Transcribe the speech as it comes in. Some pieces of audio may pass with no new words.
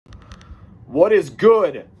What is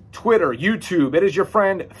good? Twitter, YouTube, it is your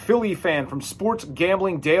friend Philly Fan from Sports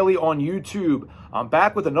Gambling Daily on YouTube. I'm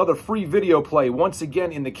back with another free video play once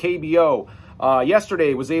again in the KBO.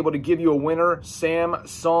 Yesterday was able to give you a winner,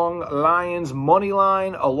 Samsung Lions money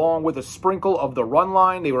line, along with a sprinkle of the run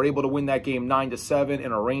line. They were able to win that game 9-7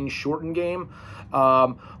 in a range shortened game.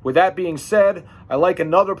 With that being said, I like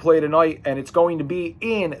another play tonight, and it's going to be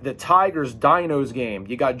in the Tigers Dinos game.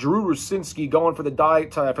 You got Drew Rucinski going for the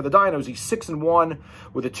Dinos. He's 6-1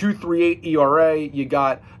 with a 2.38 ERA. You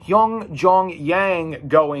got Hyung Jong Yang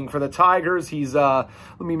going for the Tigers. He's let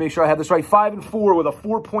me make sure I have this right. 5-4 with a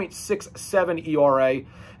 4.67 ERA.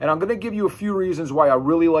 And I'm going to give you a few reasons why I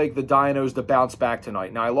really like the Dinos to bounce back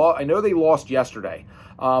tonight. Now, I know they lost yesterday,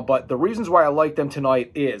 but the reasons why I like them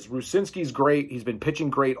tonight is Rucinski's great. He's been pitching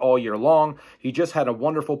great all year long. He just had a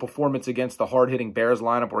wonderful performance against the hard-hitting Bears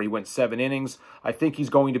lineup where he went 7 innings. I think he's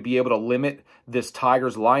going to be able to limit this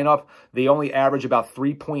Tigers lineup. They only average about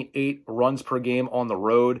 3.8 runs per game on the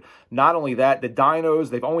road. Not only that, the Dinos,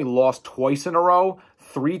 they've only lost twice in a row,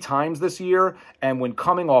 3 times this year, and when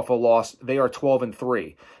coming off a loss, they are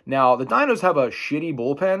 12-3. Now, the Dinos have a shitty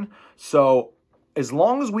bullpen, so as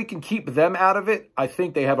long as we can keep them out of it, I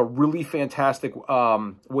think they have a really fantastic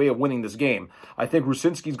way of winning this game. I think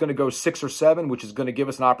Rucinski's going to go 6 or 7, which is going to give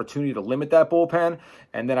us an opportunity to limit that bullpen.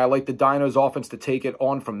 And then I like the Dinos offense to take it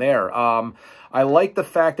on from there. I like the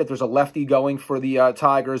fact that there's a lefty going for the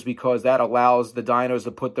Tigers because that allows the Dinos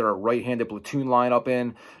to put their right-handed platoon lineup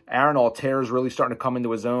in. Aaron Altair is really starting to come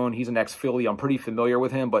into his own. He's an ex-Philly. I'm pretty familiar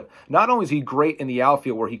with him. But not only is he great in the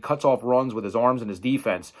outfield where he cuts off runs with his arms and his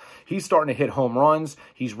defense, he's starting to hit home runs.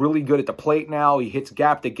 He's really good at the plate now. He hits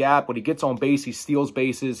gap to gap. When he gets on base, he steals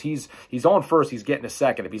bases. He's on first, he's getting a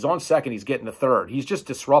second. If he's on second, he's getting the third. He's just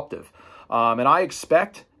disruptive. And I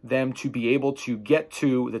expect them to be able to get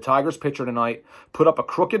to the Tigers pitcher tonight, put up a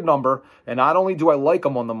crooked number, and not only do I like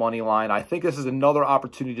them on the money line, I think this is another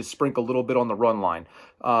opportunity to sprinkle a little bit on the run line.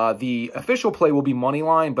 The official play will be money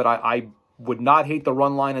line, but I would not hate the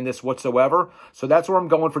run line in this whatsoever. So that's where I'm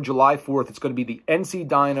going for July 4th. It's going to be the NC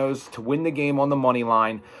Dinos to win the game on the money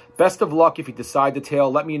line. Best of luck if you decide to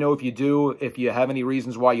tail. Let me know if you do. If you have any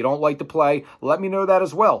reasons why you don't like to play, let me know that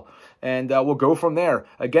as well. And we'll go from there.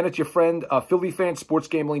 Again, it's your friend, Philly Fan, Sports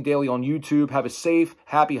Gambling Daily on YouTube. Have a safe,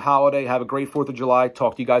 happy holiday. Have a great 4th of July.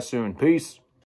 Talk to you guys soon. Peace.